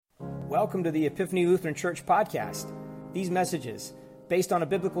Welcome to the Epiphany Lutheran Church podcast. These messages, based on a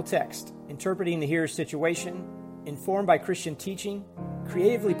biblical text, interpreting the hearer's situation, informed by Christian teaching,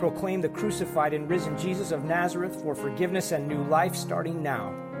 creatively proclaim the crucified and risen Jesus of Nazareth for forgiveness and new life starting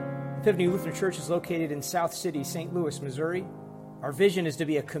now. Epiphany Lutheran Church is located in South City, St. Louis, Missouri. Our vision is to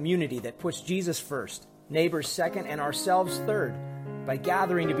be a community that puts Jesus first, neighbors second, and ourselves third, by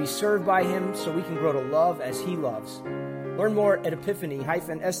gathering to be served by Him so we can grow to love as He loves. Learn more at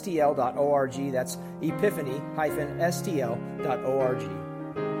epiphany-stl.org. That's epiphany-stl.org.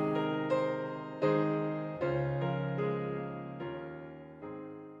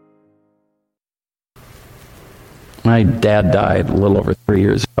 My dad died a little over 3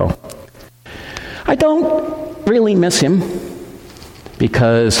 years ago. I don't really miss him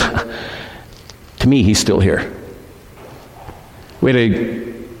because, to me, he's still here. We had a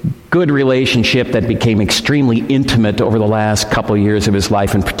good relationship that became extremely intimate over the last couple of years of his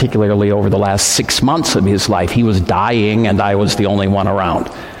life, and particularly over the last 6 months of his life. He was dying, and I was the only one around.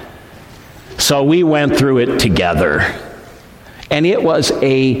 So we went through it together. And it was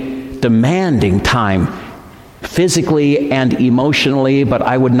a demanding time, physically and emotionally, but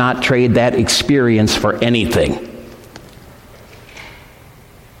I would not trade that experience for anything.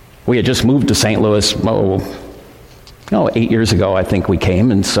 We had just moved to St. Louis, 8 years ago, I think we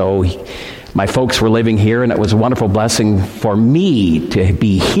came, and so my folks were living here, and it was a wonderful blessing for me to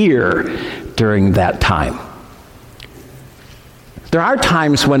be here during that time. There are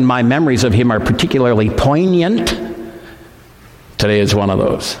times when my memories of him are particularly poignant. Today is one of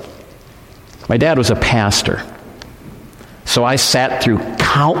those. My dad was a pastor, so I sat through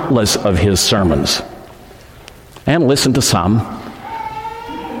countless of his sermons and listened to some.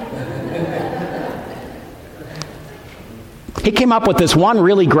 He came up with this one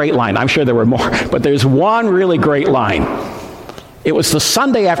really great line. I'm sure there were more, but there's one really great line. It was the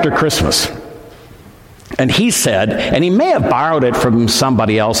Sunday after Christmas. And he said, and he may have borrowed it from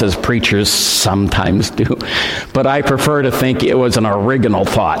somebody else, as preachers sometimes do, but I prefer to think it was an original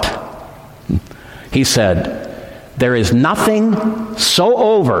thought. He said, "There is nothing so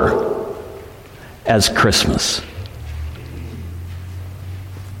over as Christmas."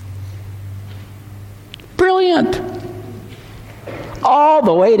 Brilliant. All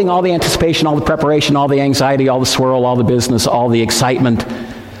the waiting, all the anticipation, all the preparation, all the anxiety, all the swirl, all the business, all the excitement,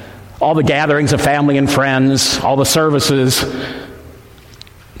 all the gatherings of family and friends, all the services.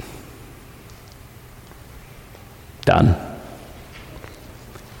 Done.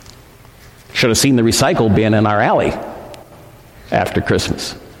 Should have seen the recycle bin in our alley after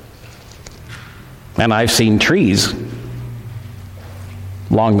Christmas. And I've seen trees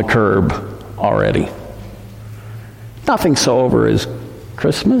along the curb already. Nothing so over as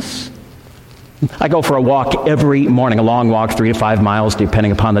Christmas. I go for a walk every morning, a long walk, 3 to 5 miles,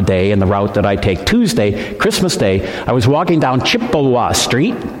 depending upon the day and the route that I take. Tuesday, Christmas Day, I was walking down Chippewa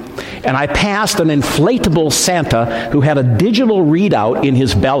Street, and I passed an inflatable Santa who had a digital readout in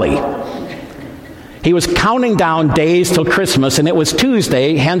his belly. He was counting down days till Christmas, and it was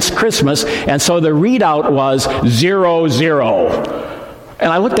Tuesday, hence Christmas, and so the readout was 00.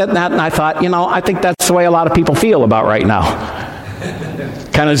 And I looked at that and I thought, I think that's the way a lot of people feel about right now.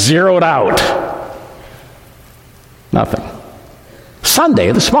 Kind of zeroed out. Nothing.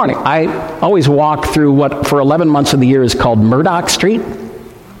 Sunday, this morning, I always walk through what for 11 months of the year is called Murdoch Street.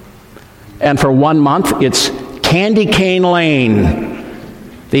 And for 1 month, it's Candy Cane Lane,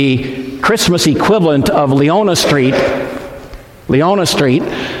 the Christmas equivalent of Leona Street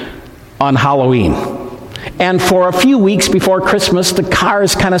on Halloween. And for a few weeks before Christmas, the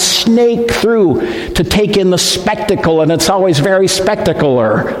cars kind of snake through to take in the spectacle, and it's always very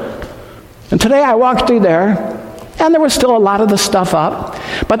spectacular. And today I walked through there, and there was still a lot of the stuff up,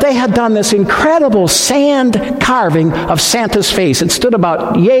 but they had done this incredible sand carving of Santa's face. It stood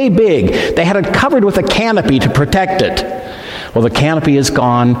about yay big. They had it covered with a canopy to protect it. Well, the canopy is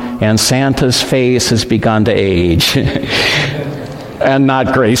gone, and Santa's face has begun to age, and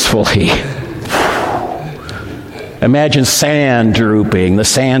not gracefully. Imagine sand drooping. The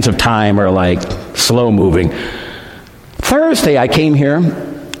sands of time are like slow moving. Thursday I came here,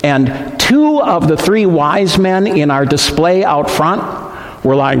 and 2 of the 3 wise men in our display out front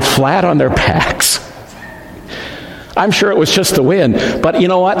were lying flat on their backs. I'm sure it was just the wind, but you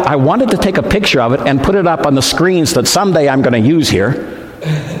know what? I wanted to take a picture of it and put it up on the screens that someday I'm going to use here.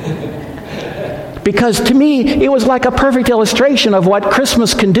 Because to me, it was like a perfect illustration of what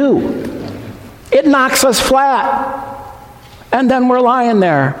Christmas can do. It knocks us flat, and then we're lying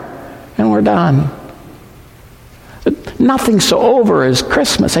there, and we're done. Nothing so over as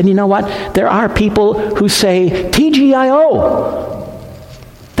Christmas. And you know what? There are people who say, TGIO.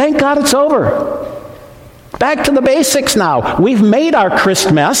 Thank God it's over. Back to the basics now. We've made our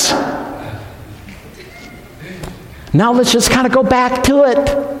Christmas. Now let's just kind of go back to it.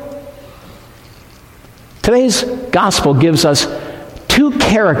 Today's gospel gives us two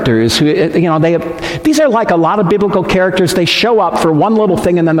characters who, these are like a lot of biblical characters. They show up for one little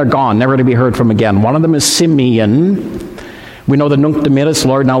thing and then they're gone, never to be heard from again. One of them is Simeon. We know the Nunc Dimittis,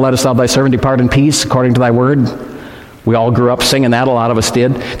 Lord, now let us thou thy servant depart in peace according to thy word. We all grew up singing that, a lot of us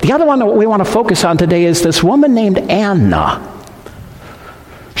did. The other one that we want to focus on today is this woman named Anna.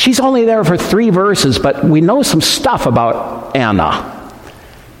 She's only there for 3 verses, but we know some stuff about Anna.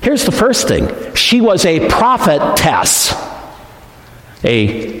 Here's the first thing. She was a prophetess,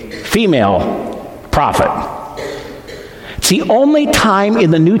 a female prophet. It's the only time in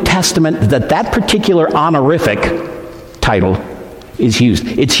the New Testament that particular honorific title is used.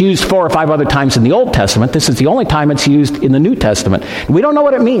 It's used 4 or 5 other times in the Old Testament. This is the only time it's used in the New Testament. We don't know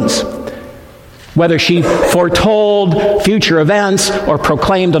what it means. Whether she foretold future events or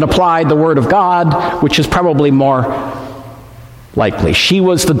proclaimed and applied the Word of God, which is probably more likely. She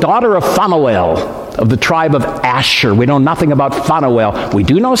was the daughter of Phanuel of the tribe of Asher. We know nothing about Phanuel. We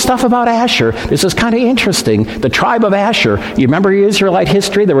do know stuff about Asher. This is kind of interesting. The tribe of Asher, you remember Israelite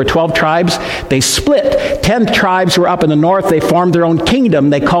history? There were 12 tribes. They split. 10 tribes were up in the north. They formed their own kingdom.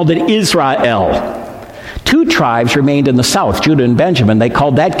 They called it Israel. 2 tribes remained in the south, Judah and Benjamin. They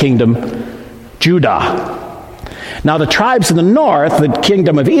called that kingdom Judah. Now the tribes in the north, the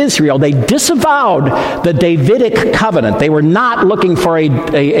kingdom of Israel, they disavowed the Davidic covenant. They were not looking for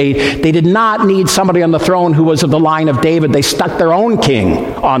they did not need somebody on the throne who was of the line of David. They stuck their own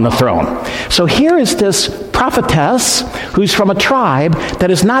king on the throne. So here is this prophetess who's from a tribe that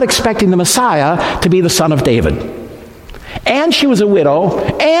is not expecting the Messiah to be the son of David. And she was a widow,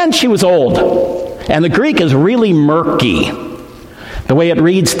 and she was old. And the Greek is really murky. The way it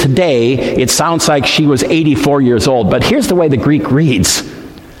reads today, it sounds like she was 84 years old. But here's the way the Greek reads.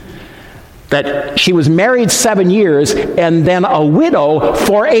 That she was married 7 years and then a widow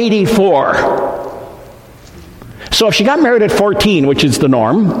for 84. So if she got married at 14, which is the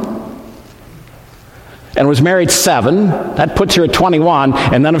norm, and was married 7, that puts her at 21.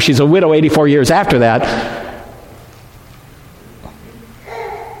 And then if she's a widow 84 years after that,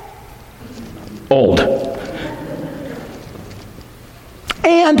 old.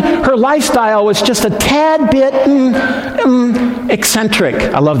 And her lifestyle was just a tad bit eccentric.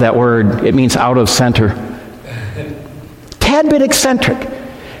 I love that word. It means out of center. Tad bit eccentric.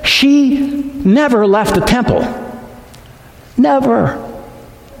 She never left the temple. Never.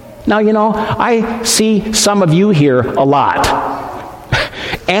 Now, I see some of you here a lot.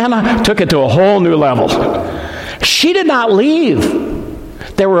 Anna took it to a whole new level. She did not leave.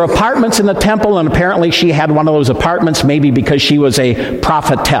 There were apartments in the temple, and apparently she had one of those apartments, maybe because she was a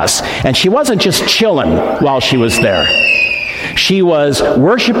prophetess. And she wasn't just chilling while she was there. She was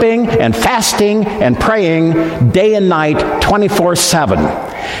worshiping and fasting and praying day and night,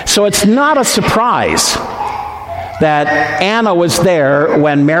 24/7. So it's not a surprise that Anna was there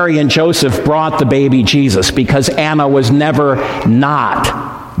when Mary and Joseph brought the baby Jesus, because Anna was never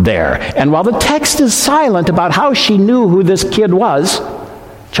not there. And while the text is silent about how she knew who this kid was,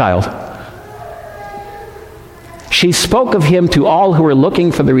 child, she spoke of him to all who were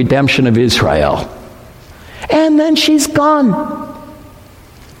looking for the redemption of Israel. And then she's gone.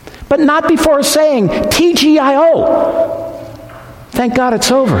 But not before saying, TGIO. Thank God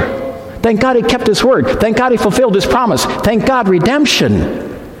it's over. Thank God he kept his word. Thank God he fulfilled his promise. Thank God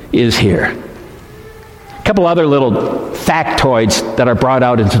redemption is here. A couple other little factoids that are brought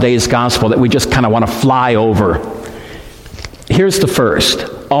out in today's gospel that we just kind of want to fly over. Here's the first.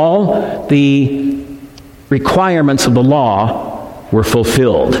 All the requirements of the law were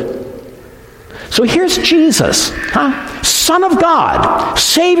fulfilled. So here's Jesus, Son of God,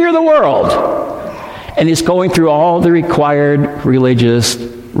 Savior of the world. And he's going through all the required religious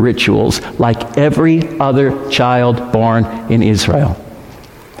rituals like every other child born in Israel.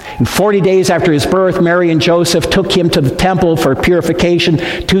 And 40 days after his birth, Mary and Joseph took him to the temple for purification.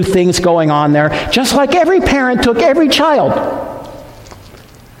 2 things going on there, just like every parent took every child.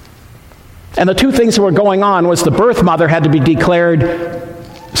 And the 2 things that were going on was the birth mother had to be declared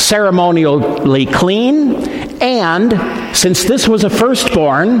ceremonially clean, and since this was a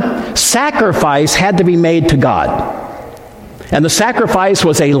firstborn, sacrifice had to be made to God. And the sacrifice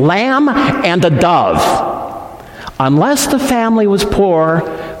was a lamb and a dove. Unless the family was poor,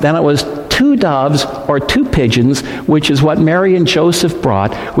 then it was 2 doves or 2 pigeons, which is what Mary and Joseph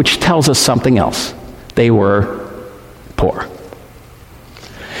brought, which tells us something else. They were poor.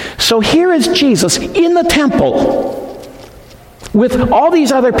 So here is Jesus in the temple, with all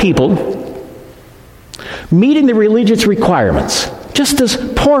these other people meeting the religious requirements. Just this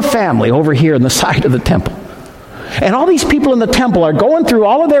poor family over here on the side of the temple. And all these people in the temple are going through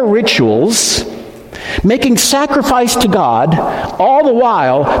all of their rituals, making sacrifice to God. All the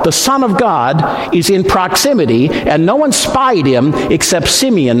while, the Son of God is in proximity, and no one spied him except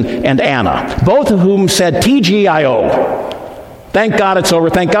Simeon and Anna, both of whom said TGIO. Thank God it's over.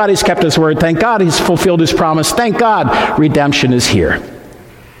 Thank God he's kept his word. Thank God he's fulfilled his promise. Thank God redemption is here.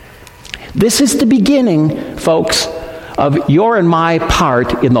 This is the beginning, folks, of your and my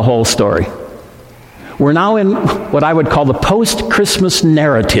part in the whole story. We're now in what I would call the post-Christmas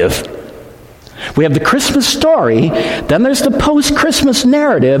narrative. We have the Christmas story, then there's the post-Christmas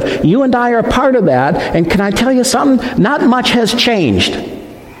narrative. You and I are part of that, and can I tell you something? Not much has changed.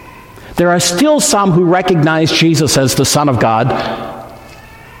 There are still some who recognize Jesus as the Son of God,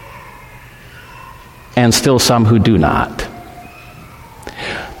 and still some who do not.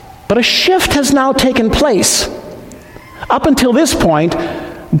 But a shift has now taken place. Up until this point,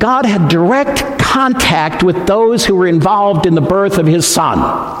 God had direct contact with those who were involved in the birth of his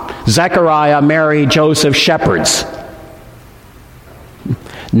son. Zechariah, Mary, Joseph, shepherds.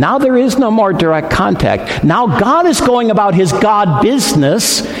 Now there is no more direct contact. Now God is going about his God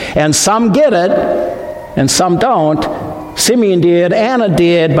business, and some get it, and some don't. Simeon did, Anna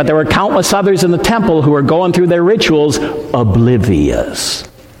did, but there were countless others in the temple who were going through their rituals oblivious.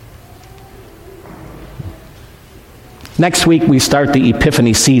 Next week we start the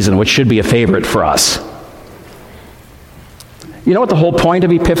Epiphany season, which should be a favorite for us. You know what the whole point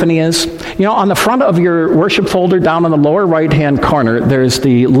of Epiphany is? You know, on the front of your worship folder down in the lower right-hand corner, there's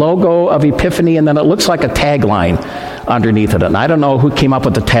the logo of Epiphany, and then it looks like a tagline underneath it. And I don't know who came up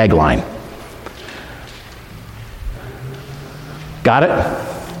with the tagline. Got it?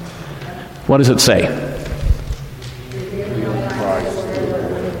 What does it say?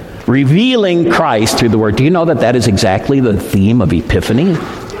 Revealing Christ through the Word. Do you know that that is exactly the theme of Epiphany?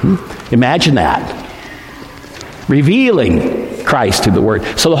 Imagine that. Revealing Christ through the Word.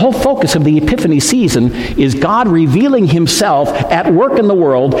 So the whole focus of the Epiphany season is God revealing himself at work in the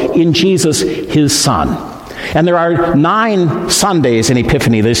world in Jesus, his Son. And there are 9 Sundays in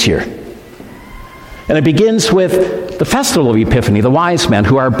Epiphany this year. And it begins with the festival of Epiphany, the wise men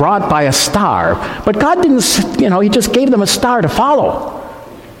who are brought by a star. But God didn't, he just gave them a star to follow.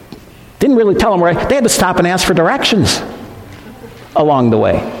 Didn't really tell them where. They had to stop and ask for directions along the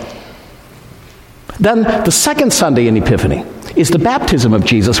way. Then the second Sunday in Epiphany is the baptism of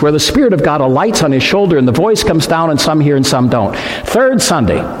Jesus, where the Spirit of God alights on his shoulder and the voice comes down, and some hear and some don't. Third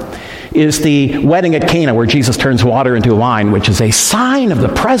Sunday is the wedding at Cana, where Jesus turns water into wine, which is a sign of the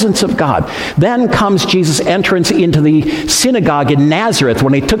presence of God. Then comes Jesus' entrance into the synagogue in Nazareth,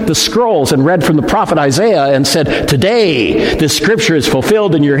 when he took the scrolls and read from the prophet Isaiah and said, "Today this scripture is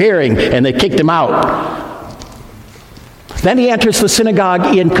fulfilled in your hearing," and they kicked him out. Then he enters the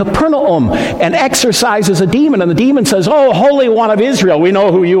synagogue in Capernaum and exorcises a demon, and the demon says, "Oh, Holy One of Israel, we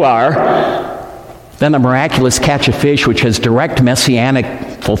know who you are." Then a miraculous catch of fish, which has direct messianic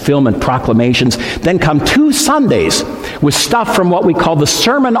fulfillment proclamations. Then come 2 Sundays with stuff from what we call the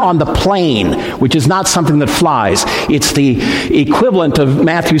Sermon on the Plain, which is not something that flies. It's the equivalent of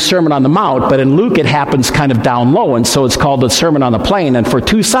Matthew's Sermon on the Mount, but in Luke it happens kind of down low, and so it's called the Sermon on the Plain. And for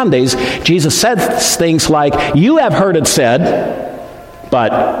 2 Sundays, Jesus says things like, "You have heard it said,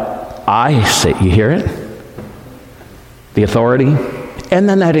 but I say," you hear it? The authority. And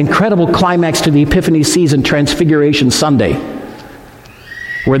then that incredible climax to the Epiphany season, Transfiguration Sunday,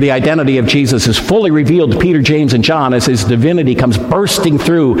 where the identity of Jesus is fully revealed to Peter, James, and John as his divinity comes bursting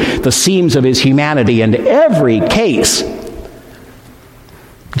through the seams of his humanity. In every case,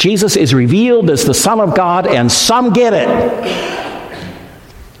 Jesus is revealed as the Son of God, and some get it,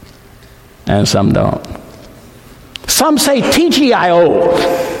 and some don't. Some say TGIO.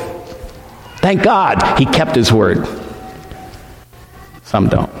 Thank God he kept his word. Some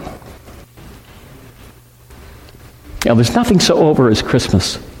don't. There's nothing so over as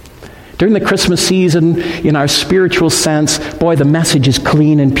Christmas. During the Christmas season, in our spiritual sense, boy, the message is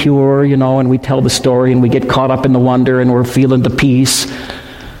clean and pure, and we tell the story and we get caught up in the wonder and we're feeling the peace.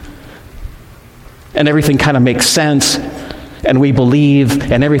 And everything kind of makes sense and we believe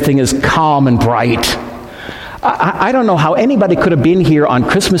and everything is calm and bright. I don't know how anybody could have been here on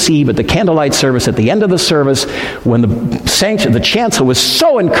Christmas Eve at the candlelight service at the end of the service when the chancel was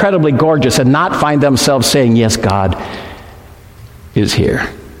so incredibly gorgeous and not find themselves saying, "Yes, God is here."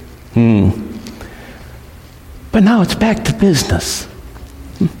 But now it's back to business.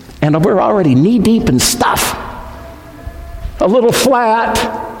 And we're already knee-deep in stuff. A little flat,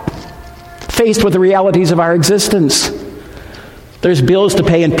 faced with the realities of our existence. There's bills to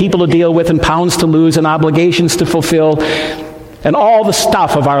pay and people to deal with and pounds to lose and obligations to fulfill and all the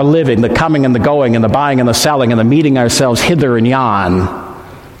stuff of our living, the coming and the going and the buying and the selling and the meeting ourselves hither and yon.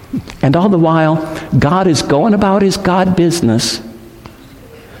 And all the while, God is going about his God business.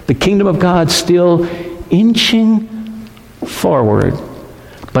 The kingdom of God still inching forward,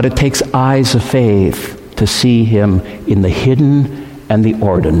 but it takes eyes of faith to see him in the hidden and the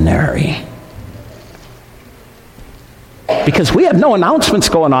ordinary. Because we have no announcements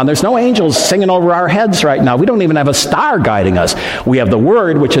going on. There's no angels singing over our heads right now. We don't even have a star guiding us. We have the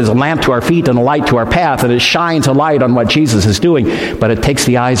Word, which is a lamp to our feet and a light to our path, and it shines a light on what Jesus is doing. But it takes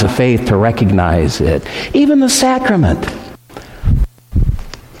the eyes of faith to recognize it. Even the sacrament.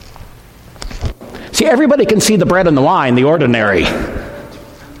 See, everybody can see the bread and the wine, the ordinary.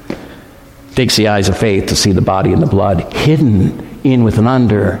 It takes the eyes of faith to see the body and the blood hidden in with and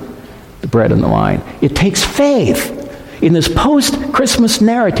under the bread and the wine. It takes faith in this post-Christmas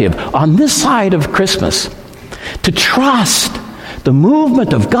narrative, on this side of Christmas, to trust the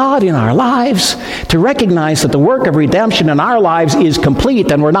movement of God in our lives, to recognize that the work of redemption in our lives is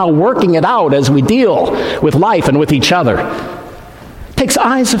complete, and we're now working it out as we deal with life and with each other. It takes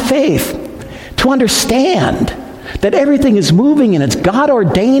eyes of faith to understand that everything is moving in its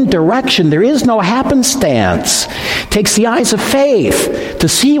God-ordained direction. There is no happenstance. It takes the eyes of faith to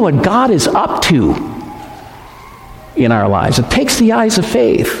see what God is up to in our lives. It takes the eyes of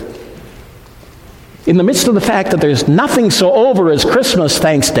faith. In the midst of the fact that there's nothing so over as Christmas,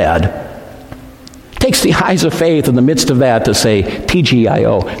 thanks, Dad. It takes the eyes of faith in the midst of that to say,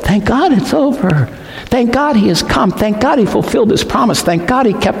 TGIO, thank God it's over. Thank God he has come. Thank God he fulfilled his promise. Thank God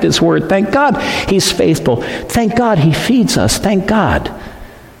he kept his word. Thank God he's faithful. Thank God he feeds us. Thank God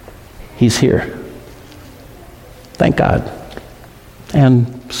he's here. Thank God.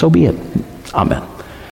 And so be it. Amen.